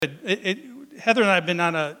Heather and I have been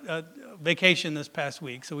on a vacation this past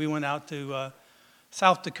week, so we went out to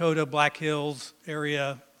South Dakota, Black Hills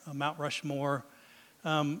area, Mount Rushmore.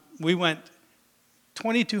 We went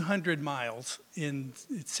 2,200 miles in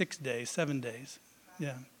 7 days.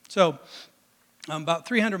 Yeah, so about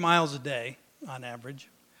 300 miles a day on average.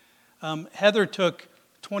 Heather took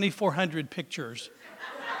 2,400 pictures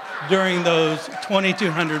during those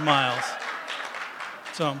 2,200 miles.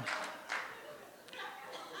 So.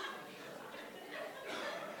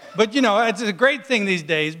 But, it's a great thing these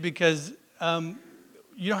days because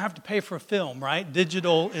you don't have to pay for a film, right?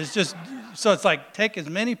 Digital is just, so it's like take as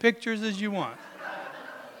many pictures as you want.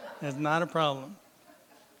 It's not a problem.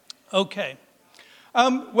 Okay.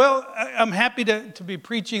 I'm happy to be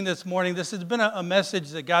preaching this morning. This has been a message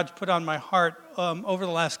that God's put on my heart over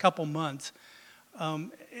the last couple months.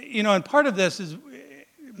 And part of this is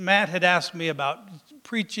Matt had asked me about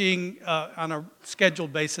preaching on a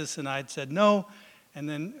scheduled basis, and I had said no. And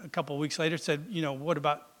then a couple of weeks later said, what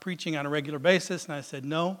about preaching on a regular basis? And I said,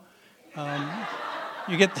 no.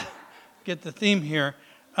 You get the theme here.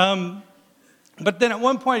 But then at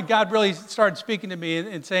one point, God really started speaking to me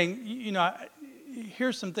and saying,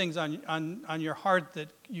 here's some things on your heart that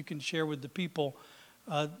you can share with the people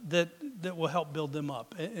that will help build them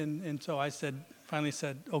up. And so I finally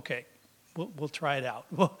said, okay, we'll try it out.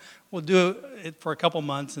 We'll do it for a couple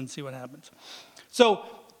months and see what happens. So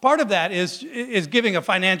part of that is giving a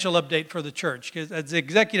financial update for the church. Because as the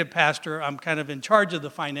executive pastor, I'm kind of in charge of the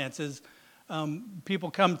finances. People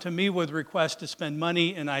come to me with requests to spend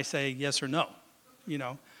money, and I say yes or no.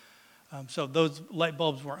 So those light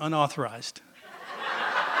bulbs were unauthorized.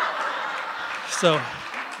 So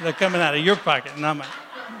they're coming out of your pocket, not mine.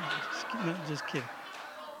 Just kidding.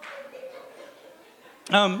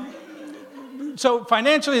 So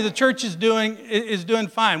financially, the church is doing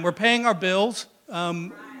fine. We're paying our bills.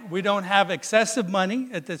 We don't have excessive money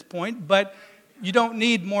at this point, but you don't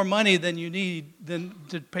need more money than you need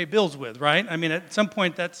to pay bills with, right? I mean, at some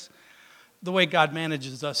point, that's the way God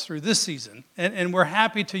manages us through this season. And we're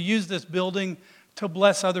happy to use this building to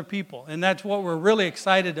bless other people. And that's what we're really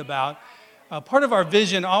excited about. Part of our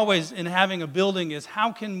vision always in having a building is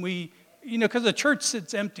how can we, because the church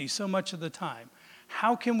sits empty so much of the time,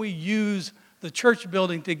 how can we use the church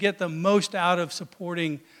building to get the most out of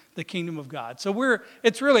supporting the kingdom of God? So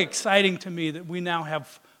it's really exciting to me that we now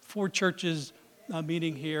have 4 churches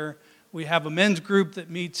meeting here. We have a men's group that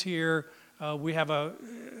meets here. We have a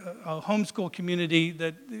homeschool community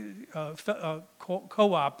that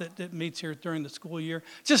co-op that meets here during the school year.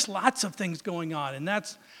 Just lots of things going on, and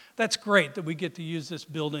that's great that we get to use this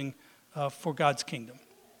building for God's kingdom.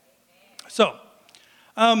 So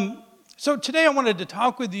today I wanted to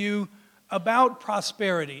talk with you about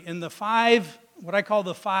prosperity and what I call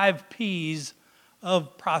the 5 P's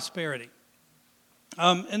of prosperity.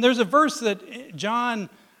 And there's a verse that John,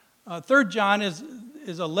 3 John is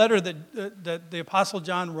a letter that the Apostle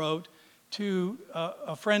John wrote to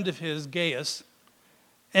a friend of his, Gaius.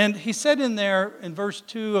 And he said in there, in verse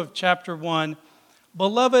 2 of chapter 1,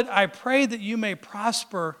 "Beloved, I pray that you may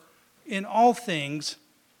prosper in all things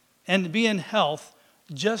and be in health,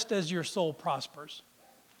 just as your soul prospers."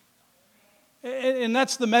 And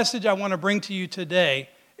that's the message I want to bring to you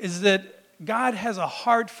today, is that God has a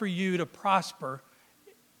heart for you to prosper,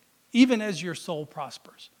 even as your soul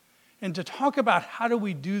prospers. And to talk about how do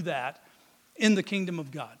we do that in the kingdom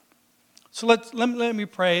of God. So let me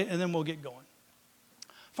pray, and then we'll get going.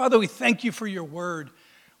 Father, we thank you for your word.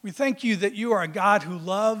 We thank you that you are a God who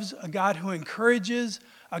loves, a God who encourages,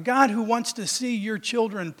 a God who wants to see your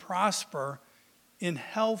children prosper in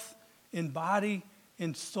health, in body,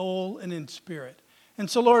 in soul, and in spirit. And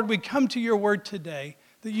so, Lord, we come to your word today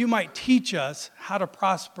that you might teach us how to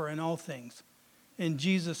prosper in all things. In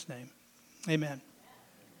Jesus' name, amen.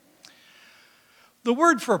 The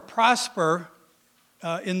word for prosper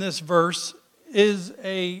in this verse is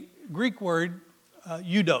a Greek word,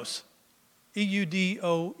 eudos, E-U-D-O-E-U-O-D-O-S.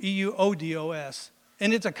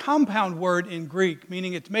 And it's a compound word in Greek,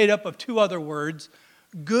 meaning it's made up of 2 other words,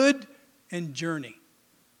 good and journey.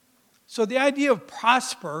 So the idea of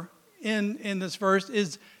prosper in this verse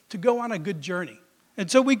is to go on a good journey.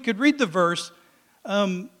 And so we could read the verse,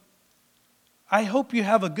 I hope you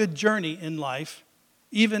have a good journey in life,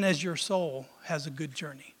 even as your soul has a good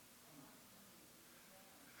journey.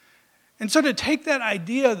 And so to take that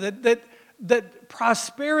idea that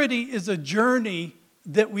prosperity is a journey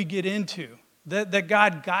that we get into, that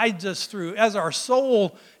God guides us through. As our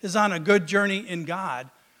soul is on a good journey in God,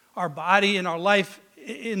 our body and our life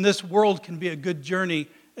in this world can be a good journey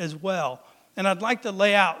as well. And I'd like to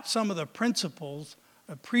lay out some of the principles,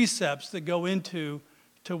 precepts that go into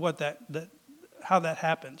to how that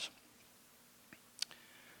happens.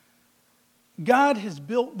 God has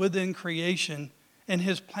built within creation and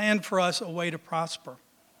his plan for us a way to prosper.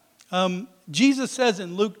 Jesus says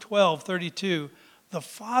in Luke 12:32, the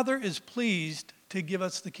Father is pleased to give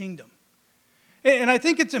us the kingdom. And I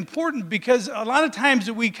think it's important because a lot of times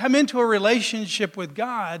we come into a relationship with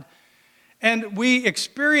God and we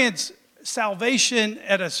experience salvation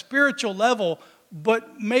at a spiritual level,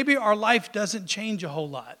 but maybe our life doesn't change a whole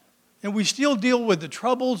lot. And we still deal with the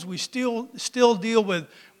troubles. We still deal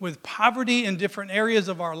with poverty in different areas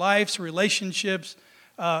of our lives, relationships,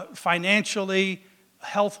 financially,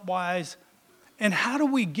 health-wise. And how do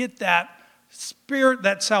we get that spirit,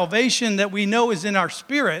 that salvation that we know is in our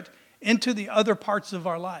spirit, into the other parts of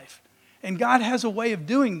our life? And God has a way of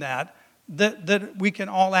doing that we can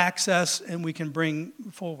all access and we can bring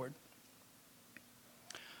forward.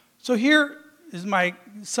 So here is my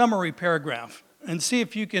summary paragraph, and see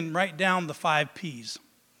if you can write down the 5 P's,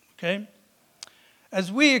 okay?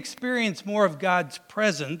 As we experience more of God's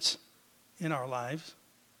presence in our lives,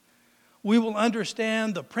 we will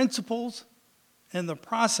understand the principles and the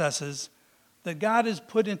processes that God has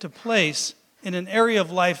put into place in an area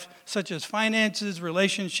of life such as finances,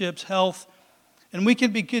 relationships, health, and we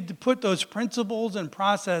can begin to put those principles and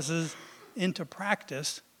processes into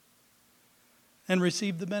practice and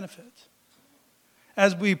receive the benefits.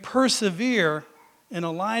 As we persevere in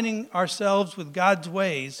aligning ourselves with God's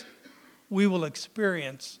ways, we will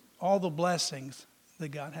experience all the blessings that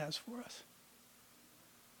God has for us.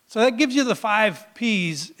 So that gives you the 5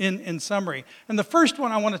 P's in summary. And the first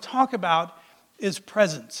one I want to talk about is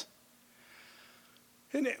presence.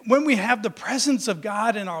 And when we have the presence of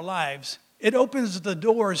God in our lives, it opens the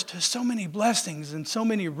doors to so many blessings and so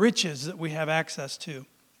many riches that we have access to.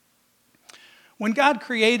 When God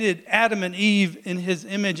created Adam and Eve in his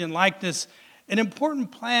image and likeness, an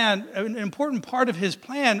important part of his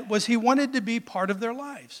plan was he wanted to be part of their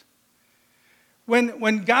lives.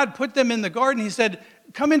 When God put them in the garden, he said,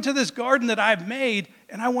 come into this garden that I've made,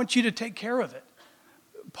 and I want you to take care of it.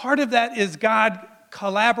 Part of that is God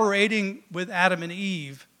collaborating with Adam and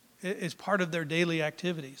Eve as part of their daily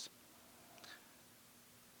activities.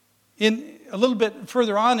 In a little bit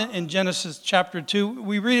further on in Genesis chapter 2,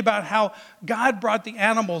 we read about how God brought the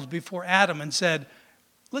animals before Adam and said,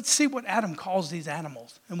 let's see what Adam calls these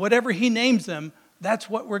animals. And whatever he names them, that's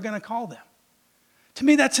what we're going to call them. To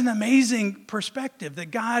me, that's an amazing perspective, that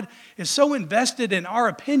God is so invested in our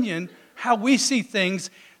opinion, how we see things,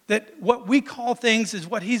 that what we call things is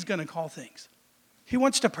what he's going to call things. He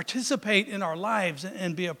wants to participate in our lives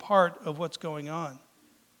and be a part of what's going on.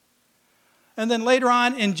 And then later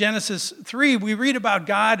on in Genesis 3, we read about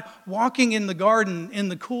God walking in the garden in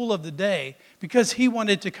the cool of the day because he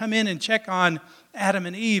wanted to come in and check on Adam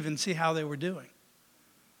and Eve and see how they were doing.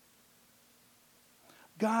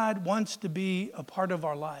 God wants to be a part of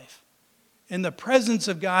our life. And the presence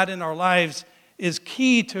of God in our lives is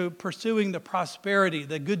key to pursuing the prosperity,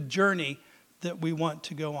 the good journey that we want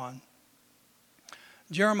to go on.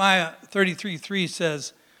 Jeremiah 33:3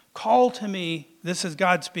 says, call to me, this is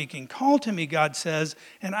God speaking, call to me, God says,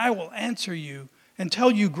 and I will answer you and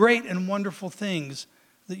tell you great and wonderful things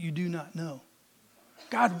that you do not know.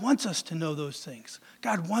 God wants us to know those things.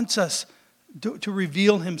 God wants us to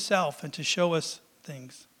reveal himself and to show us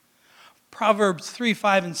things. Proverbs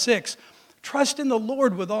 3:5-6, trust in the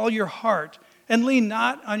Lord with all your heart and lean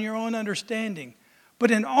not on your own understanding,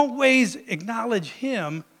 but in all ways acknowledge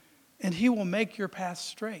him and he will make your path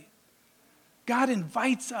straight. God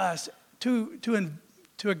invites us to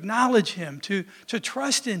acknowledge him, to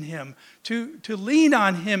trust in him, to lean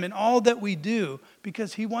on him in all that we do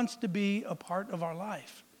because he wants to be a part of our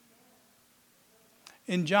life.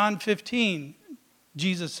 In John 15,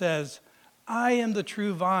 Jesus says, I am the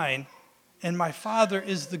true vine and my Father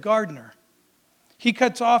is the gardener. He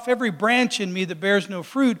cuts off every branch in me that bears no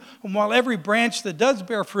fruit, and while every branch that does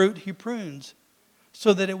bear fruit, he prunes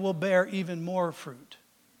so that it will bear even more fruit.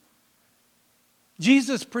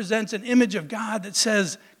 Jesus presents an image of God that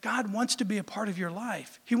says God wants to be a part of your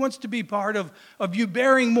life. He wants to be part of you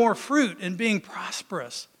bearing more fruit and being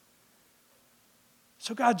prosperous.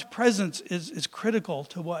 So God's presence is critical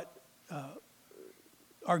to what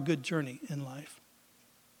our good journey in life.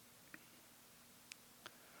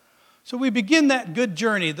 So we begin that good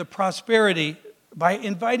journey, the prosperity, by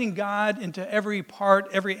inviting God into every part,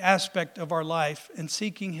 every aspect of our life and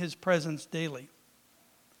seeking his presence daily.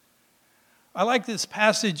 I like this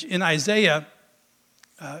passage in Isaiah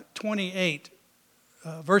 28,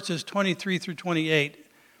 verses 23-28.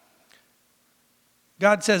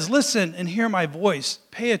 God says, listen and hear my voice.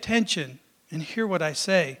 Pay attention and hear what I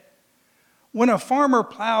say. When a farmer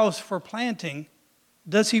plows for planting,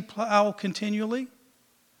 does he plow continually?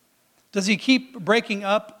 Does he keep breaking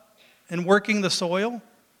up and working the soil?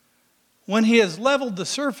 When he has leveled the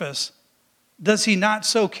surface, does he not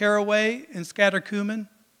sow caraway and scatter cumin?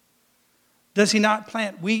 Does he not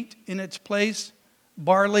plant wheat in its place,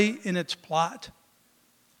 barley in its plot,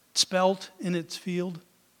 spelt in its field?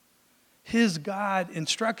 His God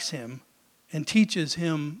instructs him and teaches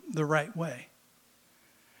him the right way.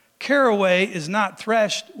 Caraway is not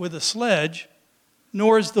threshed with a sledge,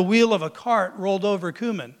 nor is the wheel of a cart rolled over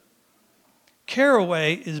cumin.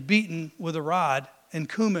 Caraway is beaten with a rod and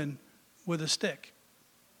cumin with a stick.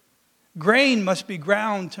 Grain must be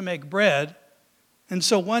ground to make bread, and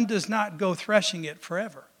so one does not go threshing it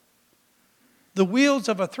forever. The wheels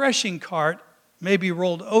of a threshing cart may be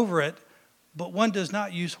rolled over it, but one does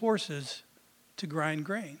not use horses to grind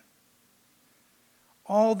grain.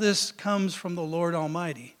 All this comes from the Lord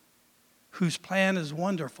Almighty, whose plan is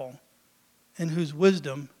wonderful and whose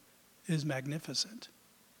wisdom is magnificent.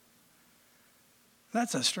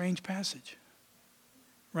 That's a strange passage,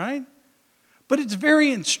 right? But it's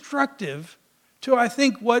very instructive to, I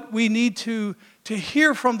think, what we need to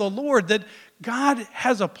hear from the Lord, that God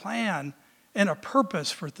has a plan and a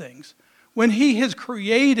purpose for things. When he has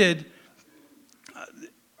created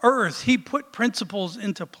earth, he put principles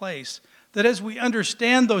into place that as we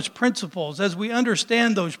understand those principles, as we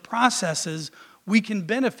understand those processes, we can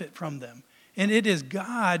benefit from them. And it is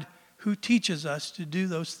God who teaches us to do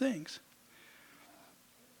those things.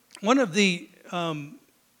 One of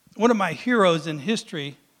my heroes in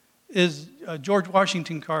history is George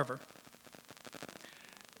Washington Carver.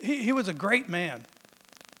 He was a great man,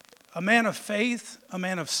 a man of faith, a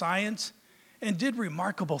man of science, and did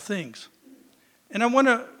remarkable things. And I want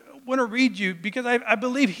to read you, because I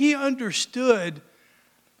believe he understood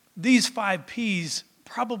these 5 P's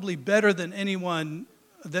probably better than anyone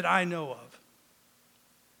that I know of.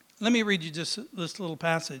 Let me read you just this little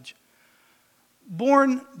passage.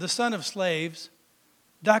 Born the son of slaves,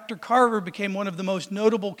 Dr. Carver became one of the most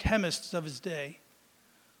notable chemists of his day.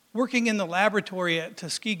 Working in the laboratory at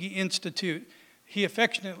Tuskegee Institute, he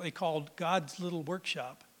affectionately called God's little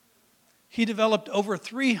workshop. He developed over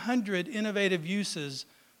 300 innovative uses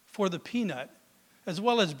for the peanut, as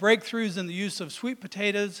well as breakthroughs in the use of sweet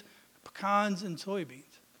potatoes, pecans, and soybeans.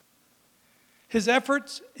 His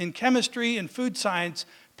efforts in chemistry and food science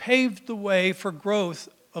paved the way for growth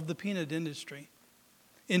of the peanut industry.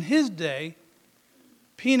 In his day,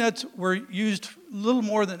 peanuts were used little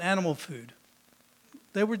more than animal food.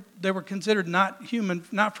 They were considered not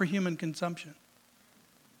for human consumption.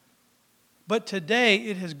 But today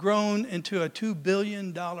it has grown into a $2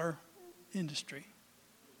 billion industry.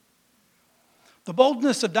 The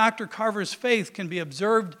boldness of Dr. Carver's faith can be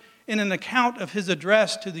observed in an account of his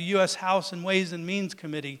address to the U.S. House and Ways and Means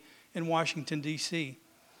Committee in Washington, D.C.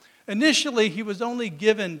 Initially, he was only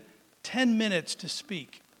given 10 minutes to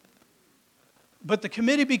speak. But the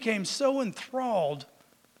committee became so enthralled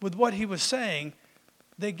with what he was saying,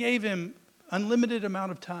 they gave him unlimited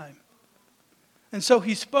amount of time. And so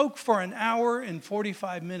he spoke for an hour and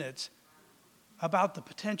 45 minutes about the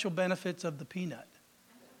potential benefits of the peanut.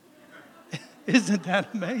 Isn't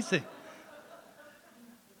that amazing?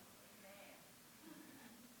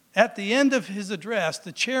 At the end of his address,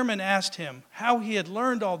 the chairman asked him how he had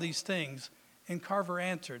learned all these things, and Carver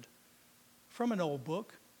answered, "From an old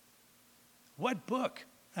book." "What book?"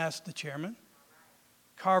 asked the chairman.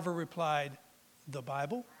 Carver replied, "The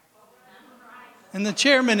Bible." And the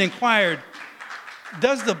chairman inquired,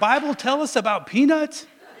 "Does the Bible tell us about peanuts?"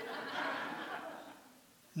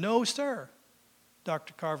 "No, sir,"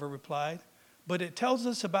 Dr. Carver replied, "but it tells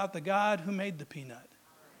us about the God who made the peanut.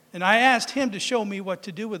 And I asked him to show me what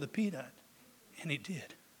to do with the peanut, and he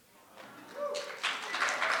did."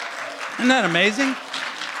 Isn't that amazing?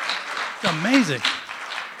 It's amazing.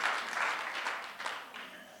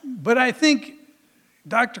 But I think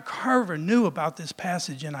Dr. Carver knew about this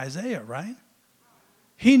passage in Isaiah, right?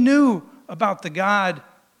 He knew about the God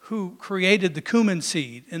who created the cumin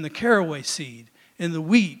seed and the caraway seed and the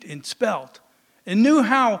wheat and spelt, and knew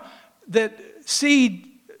how that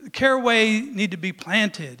caraway needed to be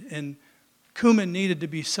planted and cumin needed to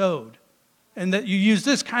be sowed, and that you use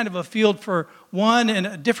this kind of a field for one and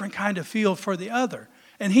a different kind of field for the other.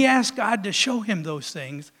 And he asked God to show him those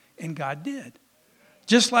things, and God did.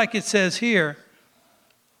 Just like it says here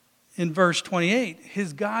in verse 28,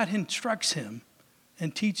 his God instructs him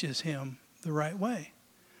and teaches him the right way.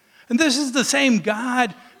 And this is the same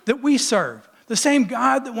God that we serve, the same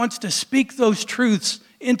God that wants to speak those truths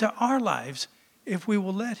into our lives if we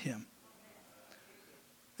will let him.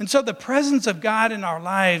 And so the presence of God in our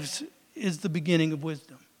lives is the beginning of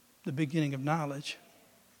wisdom, the beginning of knowledge.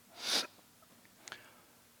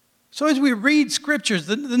 So as we read scriptures,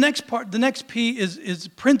 the next P is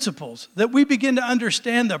principles, that we begin to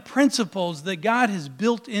understand the principles that God has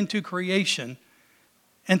built into creation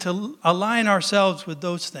and to align ourselves with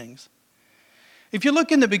those things. If you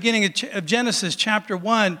look in the beginning of Genesis chapter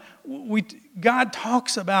 1, God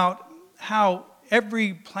talks about how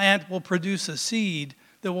every plant will produce a seed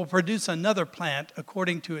that will produce another plant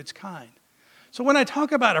according to its kind. So when I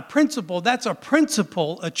talk about a principle, that's a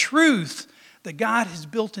principle, a truth that God has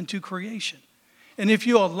built into creation. And if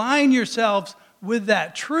you align yourselves with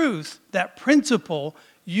that truth, that principle,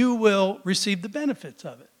 you will receive the benefits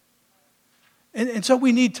of it. And so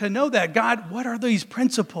we need to know that. God, what are these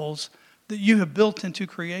principles that you have built into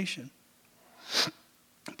creation?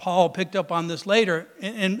 Paul picked up on this later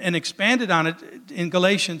and expanded on it in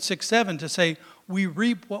Galatians 6:7 to say, we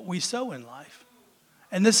reap what we sow in life.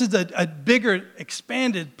 And this is a bigger,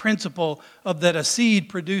 expanded principle of that a seed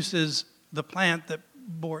produces the plant that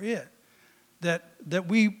bore it. That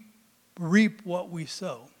we reap what we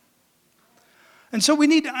sow. And so we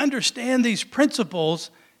need to understand these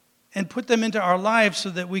principles and put them into our lives so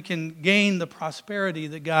that we can gain the prosperity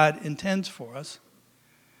that God intends for us.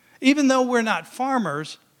 Even though we're not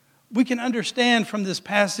farmers, we can understand from this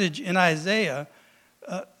passage in Isaiah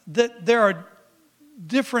that there are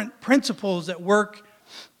different principles that work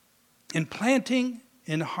in planting,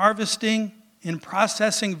 in harvesting, in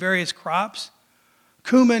processing various crops.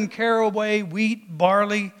 Cumin, caraway, wheat,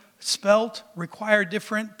 barley, spelt require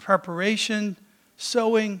different preparation,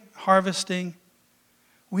 sowing, harvesting.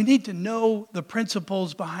 We need to know the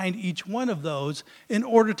principles behind each one of those in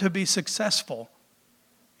order to be successful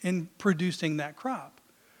in producing that crop.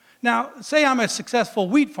 Now, say I'm a successful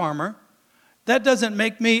wheat farmer, that doesn't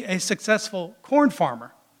make me a successful corn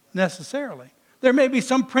farmer necessarily. There may be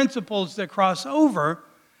some principles that cross over,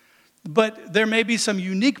 but there may be some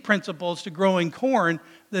unique principles to growing corn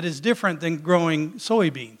that is different than growing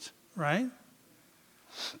soybeans, right?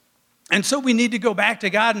 And so we need to go back to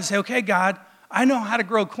God and say, okay, God, I know how to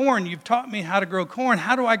grow corn. You've taught me how to grow corn.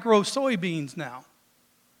 How do I grow soybeans now?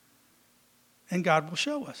 And God will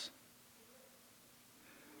show us.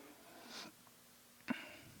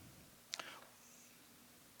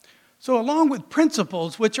 So along with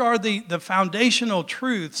principles, which are the foundational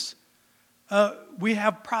truths, we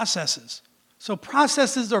have processes. So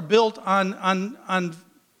processes are built on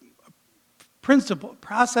principle.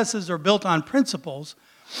 Processes are built on principles,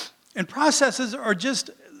 and processes are just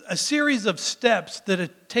a series of steps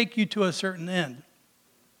that take you to a certain end.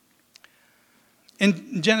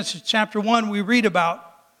 In Genesis chapter 1, we read about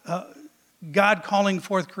God calling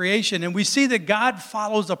forth creation, and we see that God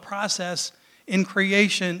follows a process in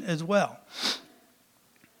creation as well.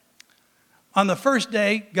 On the first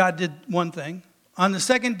day, God did one thing. On the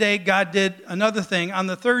second day, God did another thing. On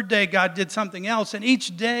the third day, God did something else. And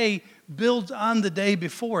each day builds on the day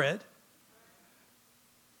before it.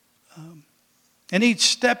 And each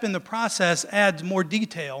step in the process adds more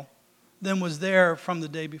detail than was there from the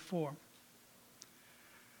day before.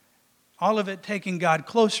 All of it taking God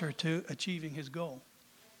closer to achieving his goal.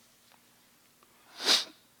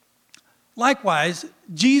 Likewise,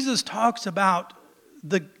 Jesus talks about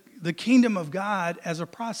the kingdom of God as a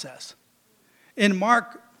process. In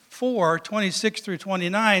Mark 4:26 through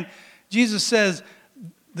 29, Jesus says,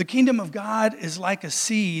 the kingdom of God is like a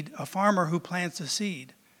seed, a farmer who plants a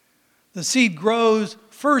seed. The seed grows,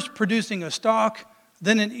 first producing a stalk,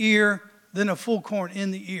 then an ear, then a full corn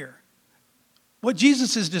in the ear. What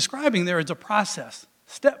Jesus is describing there is a process,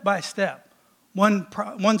 step by step.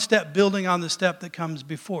 One step building on the step that comes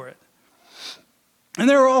before it. And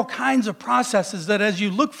there are all kinds of processes that as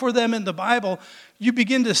you look for them in the Bible, you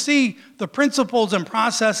begin to see the principles and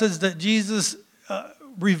processes that Jesus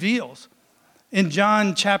reveals. In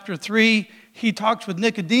John chapter 3, he talks with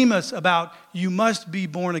Nicodemus about you must be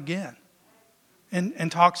born again.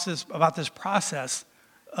 And talks about this process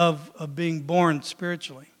of being born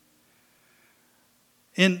spiritually.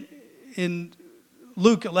 In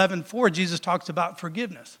Luke 11:4, Jesus talks about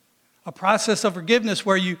forgiveness. A process of forgiveness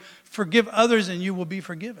where you forgive others and you will be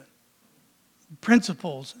forgiven.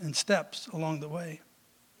 Principles and steps along the way.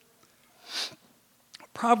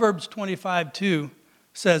 Proverbs 25:2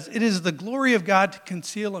 says, it is the glory of God to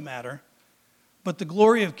conceal a matter, but the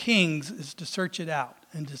glory of kings is to search it out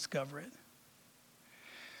and discover it.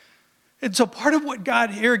 And so part of what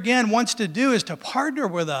God here again wants to do is to partner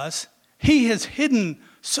with us. He has hidden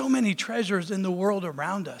so many treasures in the world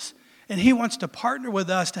around us. And he wants to partner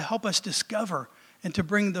with us to help us discover and to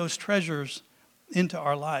bring those treasures into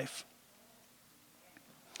our life.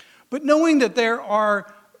 But knowing that there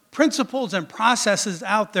are principles and processes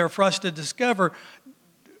out there for us to discover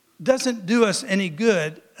doesn't do us any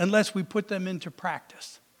good unless we put them into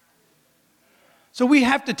practice. So we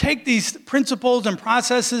have to take these principles and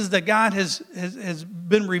processes that God has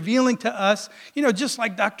been revealing to us, just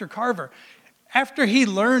like Dr. Carver. After he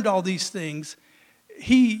learned all these things,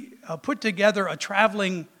 he put together a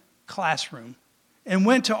traveling classroom and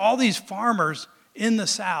went to all these farmers in the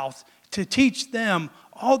South to teach them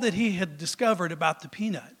all that he had discovered about the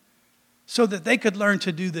peanut so that they could learn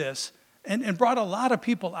to do this, and brought a lot of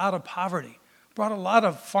people out of poverty, brought a lot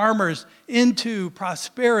of farmers into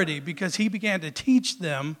prosperity because he began to teach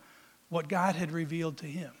them what God had revealed to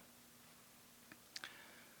him.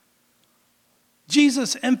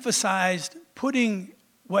 Jesus emphasized putting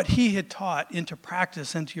what he had taught into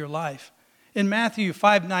practice into your life. In Matthew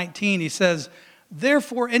 5:19, he says,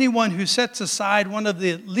 "Therefore, anyone who sets aside one of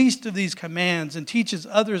the least of these commands and teaches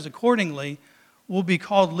others accordingly will be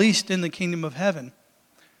called least in the kingdom of heaven.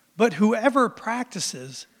 But whoever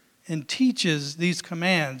practices and teaches these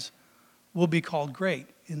commands will be called great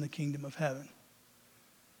in the kingdom of heaven."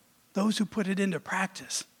 Those who put it into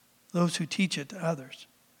practice, those who teach it to others.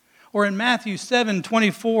 Or in Matthew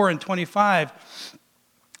 7:24 and 25,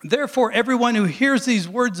 "Therefore, everyone who hears these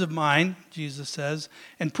words of mine," Jesus says,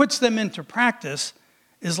 "and puts them into practice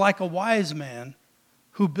is like a wise man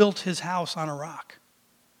who built his house on a rock.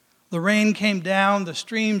 The rain came down, the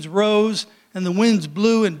streams rose, and the winds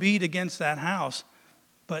blew and beat against that house.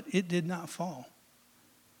 But it did not fall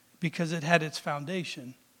because it had its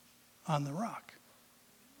foundation on the rock."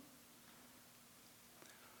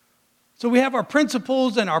 So we have our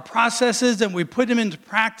principles and our processes, and we put them into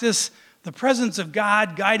practice. The presence of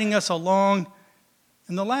God guiding us along.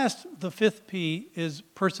 And the fifth P is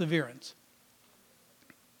perseverance.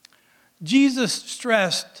 Jesus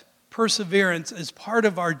stressed perseverance as part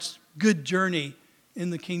of our good journey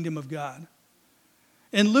in the kingdom of God.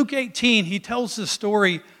 In Luke 18, he tells the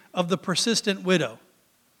story of the persistent widow,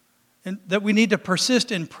 and that we need to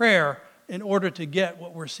persist in prayer in order to get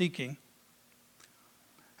what we're seeking.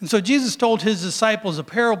 And so Jesus told his disciples a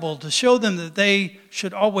parable to show them that they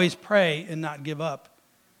should always pray and not give up.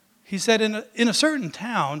 He said, in a certain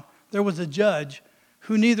town, there was a judge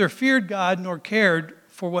who neither feared God nor cared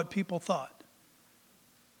for what people thought.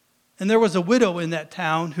 And there was a widow in that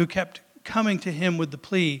town who kept coming to him with the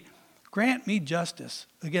plea, "Grant me justice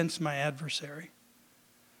against my adversary."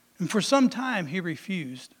 And for some time he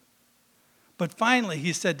refused. But finally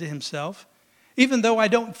he said to himself, "Even though I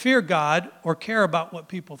don't fear God or care about what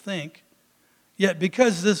people think, yet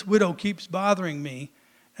because this widow keeps bothering me,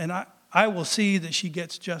 and I will see that she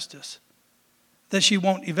gets justice, that she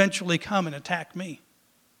won't eventually come and attack me."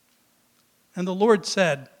 And the Lord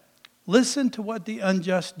said, "Listen to what the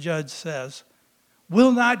unjust judge says.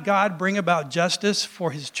 Will not God bring about justice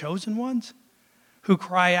for his chosen ones who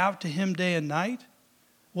cry out to him day and night?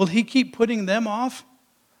 Will he keep putting them off?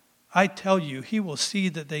 I tell you, he will see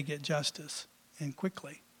that they get justice, and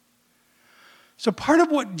quickly." So part of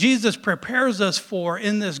what Jesus prepares us for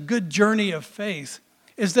in this good journey of faith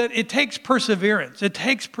is that it takes perseverance. It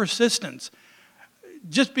takes persistence.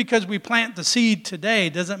 Just because we plant the seed today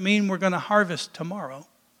doesn't mean we're going to harvest tomorrow,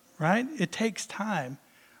 right? It takes time,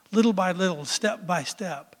 little by little, step by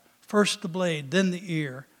step. First the blade, then the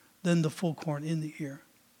ear, then the full corn in the ear.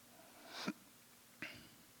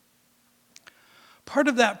 Part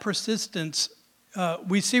of that persistence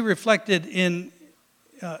we see reflected in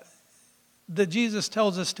that Jesus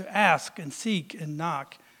tells us to ask and seek and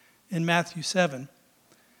knock in Matthew 7.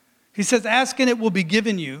 He says, "Ask and it will be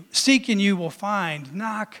given you. Seek and you will find.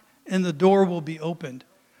 Knock and the door will be opened.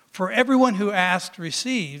 For everyone who asks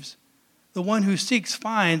receives. The one who seeks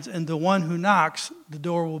finds. And the one who knocks, the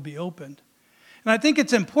door will be opened." And I think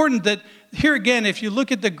it's important that here again, if you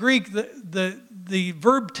look at the Greek, the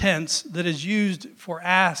verb tense that is used for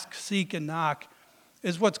ask, seek, and knock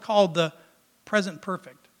is what's called the present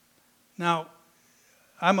perfect. Now,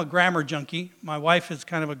 I'm a grammar junkie. My wife is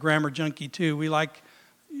kind of a grammar junkie too. We like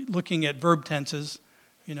looking at verb tenses,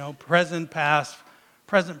 present, past,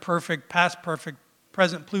 present perfect, past perfect,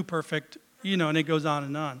 present pluperfect, and it goes on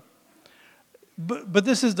and on. But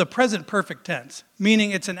this is the present perfect tense,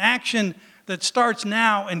 meaning it's an action that starts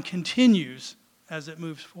now and continues as it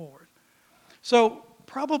moves forward. So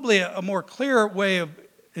probably a more clear way of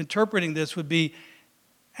interpreting this would be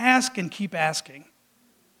ask and keep asking,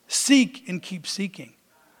 seek and keep seeking,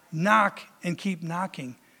 knock and keep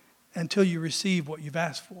knocking until you receive what you've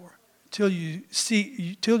asked for, till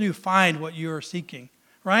you find what you're seeking,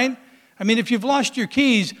 right? I mean, if you've lost your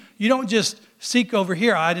keys, you don't just seek over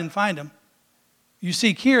here, I didn't find them. You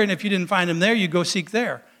seek here, and if you didn't find them there, you go seek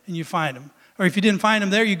there, and you find them. Or if you didn't find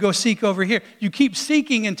them there, you go seek over here. You keep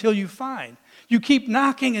seeking until you find. You keep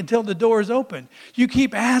knocking until the door is open. You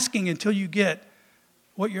keep asking until you get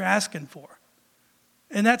what you're asking for.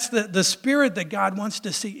 And that's the spirit that God wants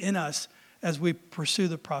to see in us as we pursue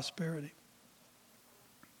the prosperity.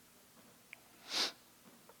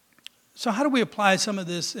 So how do we apply some of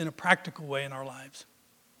this in a practical way in our lives?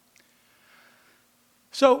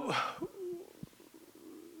 So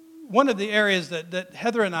one of the areas that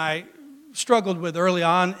Heather and I struggled with early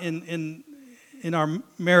on in our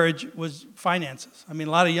marriage was finances. I mean,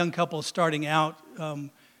 a lot of young couples starting out,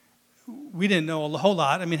 we didn't know a whole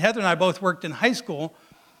lot. I mean, Heather and I both worked in high school,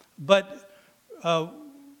 but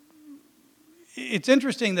it's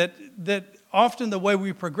interesting that often the way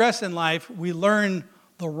we progress in life, we learn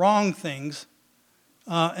the wrong things,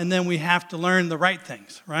 and then we have to learn the right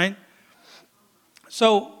things, right?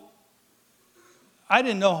 So I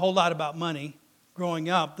didn't know a whole lot about money growing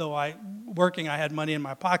up, though I had money in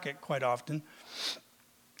my pocket quite often.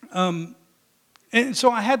 And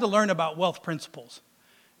so I had to learn about wealth principles.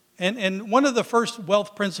 And one of the first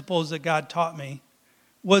wealth principles that God taught me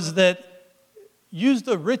was that use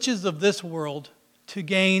the riches of this world to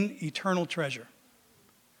gain eternal treasure.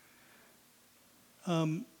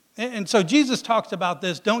 And so Jesus talks about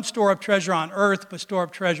this, don't store up treasure on earth, but store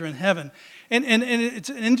up treasure in heaven. And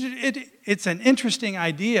it's an interesting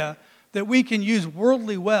idea that we can use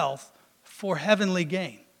worldly wealth for heavenly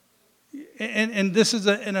gain. And this is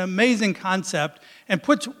an amazing concept and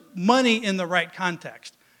puts money in the right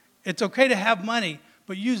context. It's okay to have money,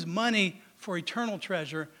 but use money for eternal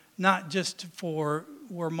treasure, not just for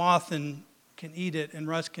where moth can eat it and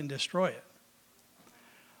rust can destroy it.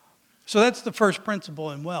 So that's the first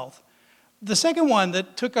principle in wealth. The second one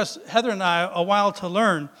that took us, Heather and I, a while to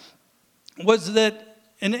learn was that,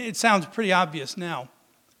 and it sounds pretty obvious now,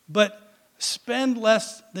 but spend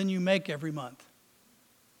less than you make every month.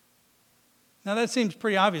 Now that seems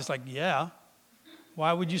pretty obvious, like, yeah,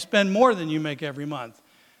 why would you spend more than you make every month?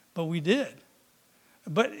 But we did.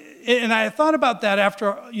 And I thought about that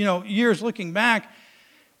after, years looking back,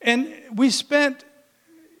 and we spent,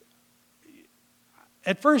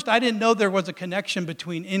 at first I didn't know there was a connection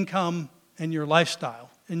between income and your lifestyle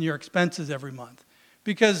and your expenses every month.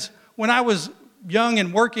 Because when I was young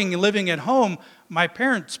and working and living at home, my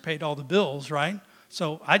parents paid all the bills, right?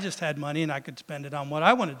 So I just had money and I could spend it on what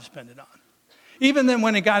I wanted to spend it on. Even then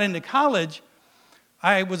when I got into college,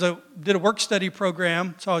 I did a work study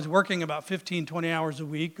program, so I was working about 15, 20 hours a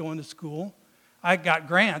week going to school. I got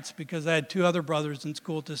grants because I had two other brothers in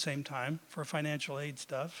school at the same time for financial aid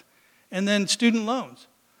stuff. And then student loans.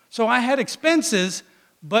 So I had expenses,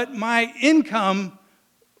 but my income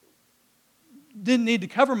didn't need to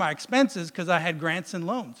cover my expenses because I had grants and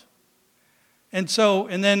loans. And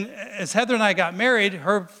then as Heather and I got married,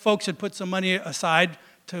 her folks had put some money aside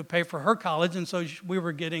to pay for her college, and so we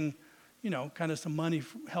were getting, kind of some money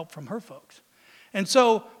help from her folks. And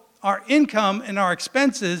so our income and our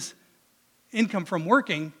expenses, income from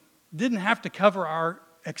working, didn't have to cover our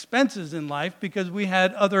expenses in life because we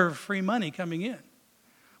had other free money coming in,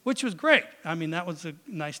 which was great. I mean, that was a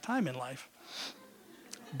nice time in life.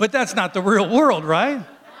 But that's not the real world, right?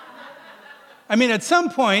 I mean, at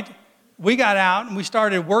some point, we got out and we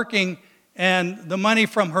started working, and the money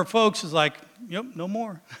from her folks was like, yep, no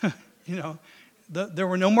more. There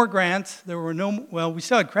were no more grants. We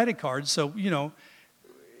still had credit cards. So,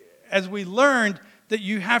 as we learned that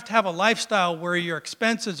you have to have a lifestyle where your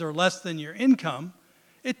expenses are less than your income,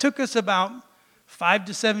 it took us about 5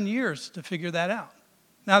 to 7 years to figure that out.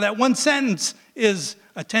 Now, that one sentence is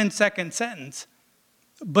a 10-second sentence,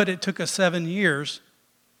 but it took us 7 years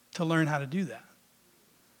to learn how to do that,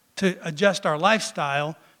 to adjust our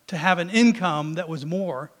lifestyle, to have an income that was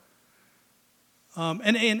more,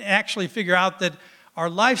 and actually figure out that our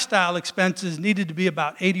lifestyle expenses needed to be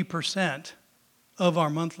about 80% of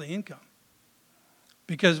our monthly income.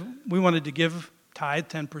 Because we wanted to give tithe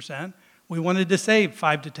 10%. We wanted to save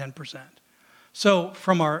 5 to 10%. So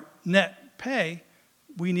from our net pay,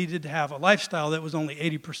 we needed to have a lifestyle that was only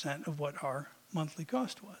 80% of what our monthly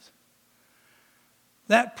cost was.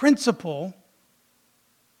 That principle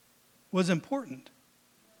was important.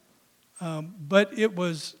 But it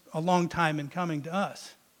was a long time in coming to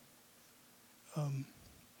us.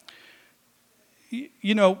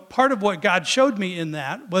 Part of what God showed me in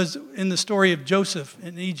that was in the story of Joseph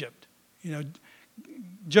in Egypt.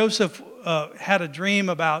 Joseph had a dream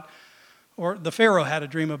about, or the Pharaoh had a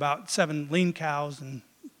dream about 7 lean cows and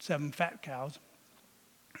 7 fat cows.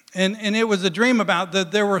 And it was a dream about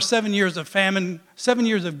that there were 7 years of famine, 7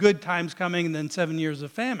 years of good times coming, and then 7 years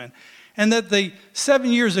of famine. And that the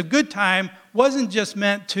 7 years of good time wasn't just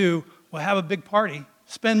meant to well, have a big party,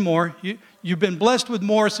 spend more. You've been blessed with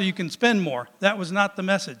more so you can spend more. That was not the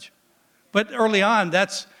message. But early on,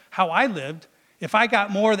 that's how I lived. If I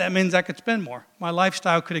got more, that means I could spend more. My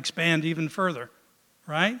lifestyle could expand even further,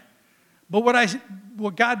 right? But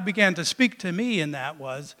what God began to speak to me in that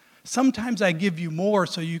was, sometimes I give you more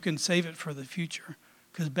so you can save it for the future,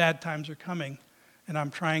 because bad times are coming, and I'm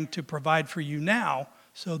trying to provide for you now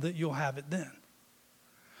so that you'll have it then.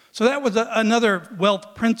 So that was another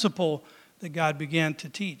wealth principle that God began to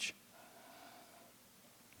teach.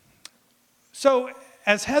 So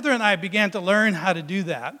as Heather and I began to learn how to do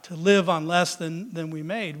that, to live on less than we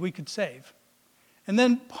made, we could save. And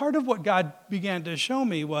then part of what God began to show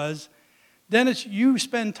me was, Dennis, you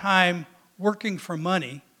spend time working for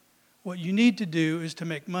money. What you need to do is to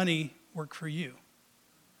make money work for you.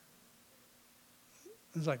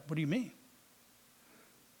 I was like, what do you mean?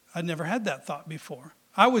 I'd never had that thought before.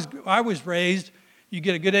 I was raised, you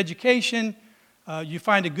get a good education, you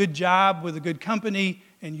find a good job with a good company,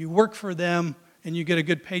 and you work for them, and you get a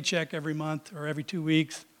good paycheck every month or every 2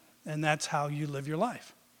 weeks, and that's how you live your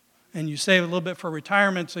life. And you save a little bit for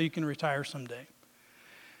retirement so you can retire someday.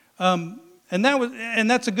 And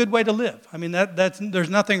that's a good way to live. I mean, there's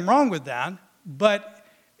nothing wrong with that, but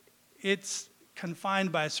it's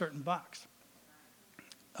confined by a certain box.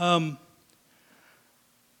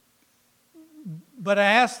 But I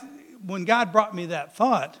asked, when God brought me that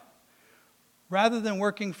thought, rather than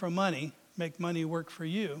working for money, make money work for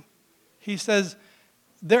you, he says,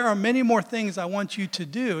 there are many more things I want you to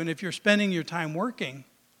do, and if you're spending your time working,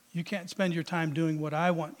 you can't spend your time doing what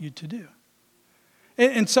I want you to do.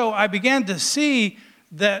 And so I began to see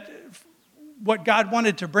that what God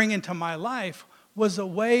wanted to bring into my life was a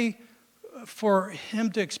way for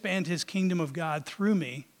him to expand his kingdom of God through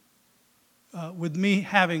me, with me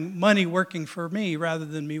having money working for me rather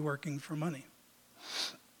than me working for money.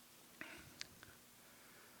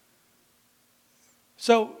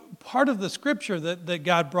 So part of the scripture that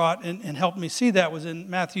God brought and helped me see that was in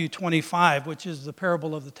Matthew 25, which is the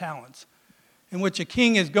parable of the talents, in which a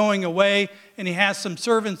king is going away and he has some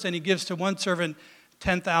servants and he gives to one servant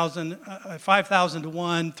 10,000, 5,000 to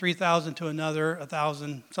one, 3,000 to another,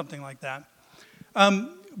 1,000, something like that. And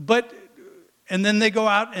then they go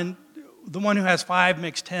out, and the one who has 5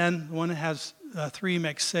 makes 10, the one who has 3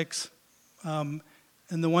 makes 6, and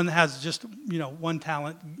the one that has just, one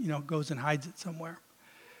talent, goes and hides it somewhere.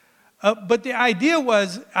 But the idea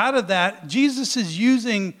was, out of that, Jesus is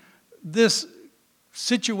using this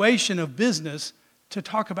situation of business to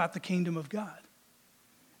talk about the kingdom of God.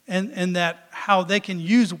 And that how they can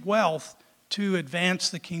use wealth to advance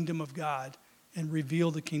the kingdom of God and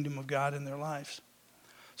reveal the kingdom of God in their lives.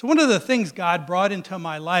 So one of the things God brought into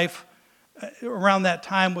my life around that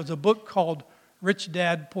time was a book called Rich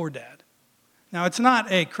Dad, Poor Dad. Now, it's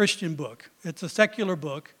not a Christian book. It's a secular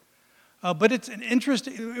book. But it's an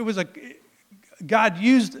interesting, God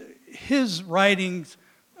used his writings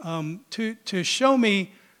to show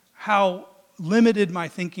me how limited my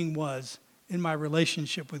thinking was in my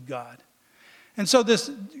relationship with God. And so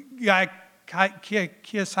this guy,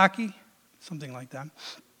 Kiyosaki, something like that,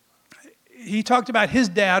 he talked about his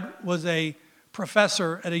dad was a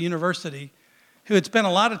professor at a university who had spent a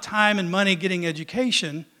lot of time and money getting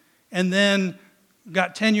education, and then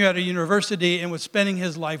got tenure at a university and was spending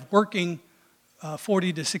his life working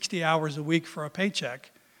 40 to 60 hours a week for a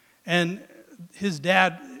paycheck. And his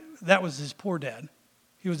dad, that was his poor dad.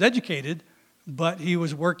 He was educated, but he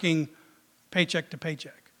was working paycheck to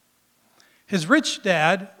paycheck. His rich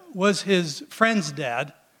dad was his friend's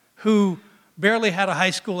dad, who barely had a high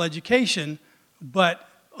school education, but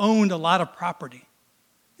owned a lot of property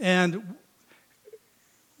and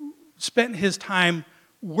spent his time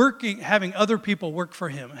working, having other people work for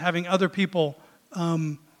him, having other people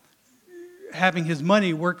having his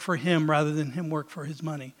money work for him rather than him work for his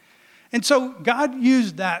money. And so God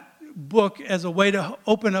used that book as a way to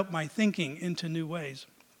open up my thinking into new ways.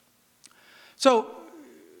 So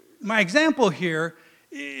my example here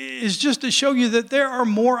is just to show you that there are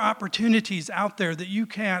more opportunities out there that you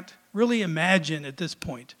can't really imagine at this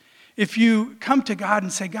point. If you come to God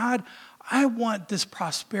and say, God, I want this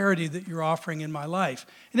prosperity that you're offering in my life.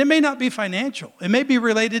 And it may not be financial. It may be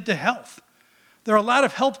related to health. There are a lot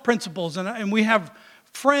of health principles, and we have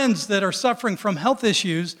friends that are suffering from health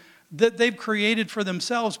issues that they've created for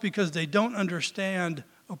themselves because they don't understand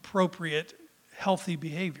appropriate, healthy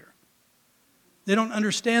behavior. They don't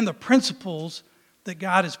understand the principles that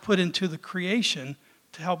God has put into the creation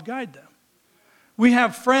to help guide them. We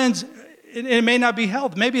have friends, it may not be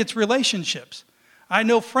health, maybe it's relationships. I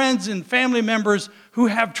know friends and family members who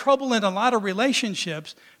have trouble in a lot of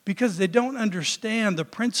relationships because they don't understand the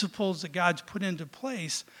principles that God's put into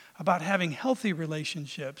place about having healthy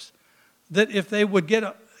relationships. That if they would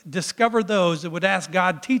discover those, that would ask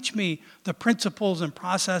God, teach me the principles and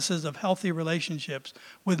processes of healthy relationships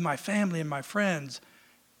with my family and my friends,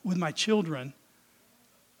 with my children,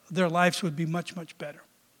 their lives would be much, much better.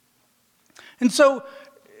 And so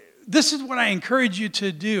this is what I encourage you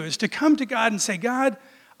to do, is to come to God and say, God,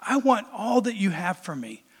 I want all that you have for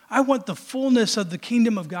me. I want the fullness of the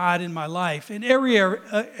kingdom of God in my life, in every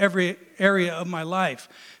area of my life,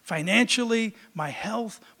 financially, my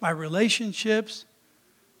health, my relationships.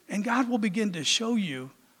 And God will begin to show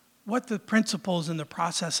you what the principles and the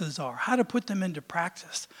processes are, how to put them into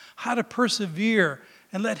practice, how to persevere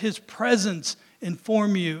and let his presence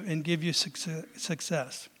inform you and give you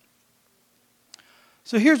success.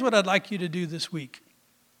 So here's what I'd like you to do this week.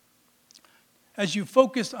 As you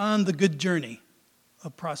focus on the good journey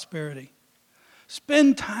of prosperity,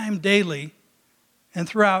 spend time daily and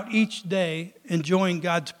throughout each day enjoying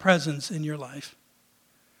God's presence in your life.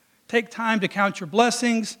 Take time to count your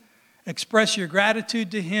blessings, express your gratitude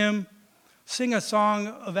to him, sing a song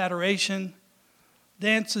of adoration,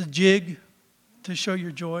 dance a jig to show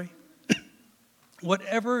your joy.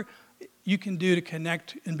 Whatever you can do to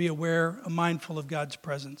connect and be aware and mindful of God's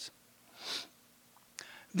presence.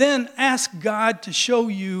 Then ask God to show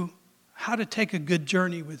you how to take a good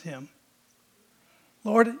journey with him.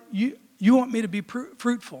 Lord, you want me to be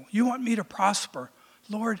fruitful. You want me to prosper.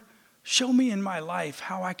 Lord, show me in my life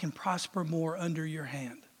how I can prosper more under your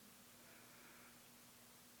hand.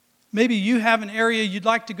 Maybe you have an area you'd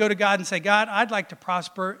like to go to God and say, God, I'd like to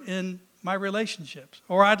prosper in my relationships,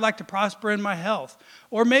 or I'd like to prosper in my health.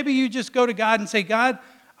 Or maybe you just go to God and say, God,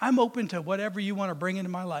 I'm open to whatever you want to bring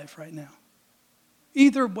into my life right now.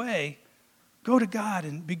 Either way, go to God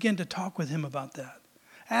and begin to talk with him about that.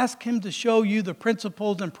 Ask him to show you the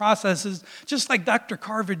principles and processes, just like Dr.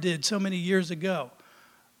 Carver did so many years ago.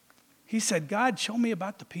 He said, God, show me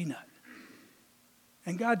about the peanut.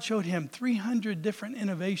 And God showed him 300 different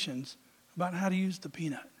innovations about how to use the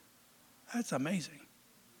peanut. That's amazing.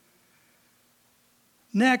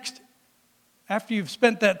 Next, after you've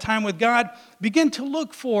spent that time with God, begin to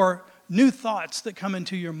look for new thoughts that come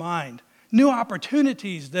into your mind, new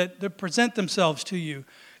opportunities that present themselves to you,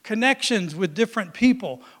 connections with different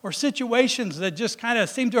people, or situations that just kind of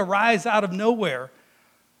seem to arise out of nowhere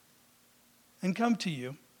and come to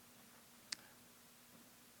you.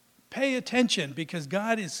 Pay attention because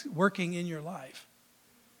God is working in your life.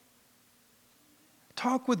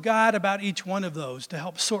 Talk with God about each one of those to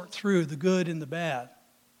help sort through the good and the bad.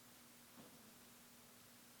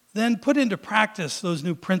 Then put into practice those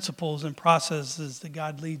new principles and processes that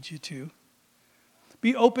God leads you to.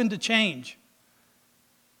 Be open to change.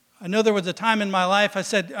 I know there was a time in my life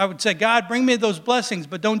I would say, God, bring me those blessings,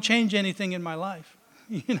 but don't change anything in my life.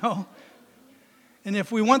 And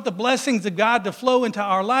if we want the blessings of God to flow into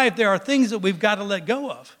our life, there are things that we've got to let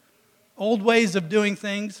go of. Old ways of doing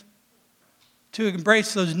things, to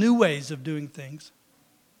embrace those new ways of doing things.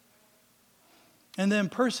 And then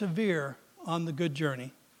persevere on the good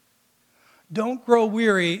journey. Don't grow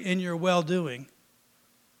weary in your well-doing.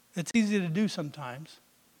 It's easy to do sometimes.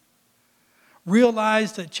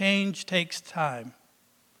 Realize that change takes time.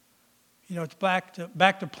 It's back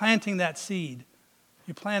to planting that seed.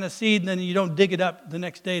 You plant a seed and then you don't dig it up the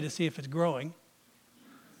next day to see if it's growing.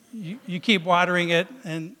 You keep watering it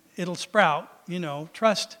and it'll sprout.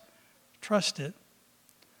 Trust it.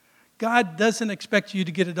 God doesn't expect you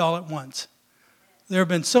to get it all at once. There have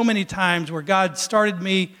been so many times where God started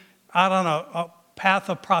me out on a path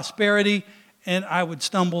of prosperity, and I would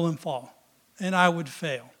stumble and fall, and I would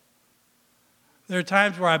fail. There are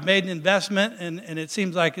times where I've made an investment, and it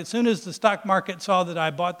seems like as soon as the stock market saw that I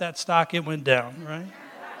bought that stock, it went down, right?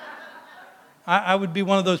 I would be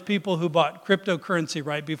one of those people who bought cryptocurrency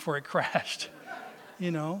right before it crashed,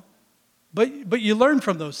 But you learn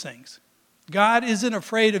from those things. God isn't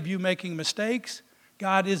afraid of you making mistakes.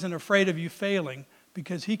 God isn't afraid of you failing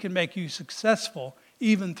because he can make you successful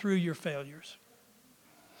even through your failures.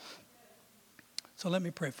 So let me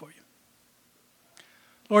pray for you.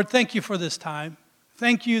 Lord, thank you for this time.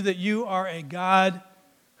 Thank you that you are a God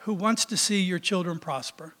who wants to see your children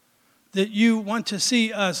prosper, that you want to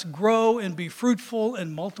see us grow and be fruitful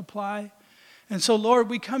and multiply. And so, Lord,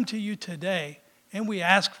 we come to you today and we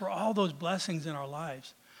ask for all those blessings in our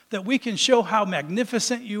lives, that we can show how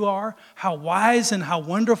magnificent you are, how wise and how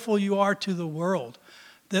wonderful you are to the world,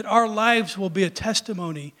 that our lives will be a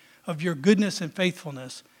testimony of your goodness and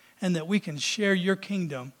faithfulness, and that we can share your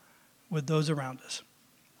kingdom with those around us.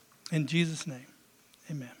 In Jesus' name.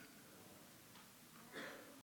 Amen.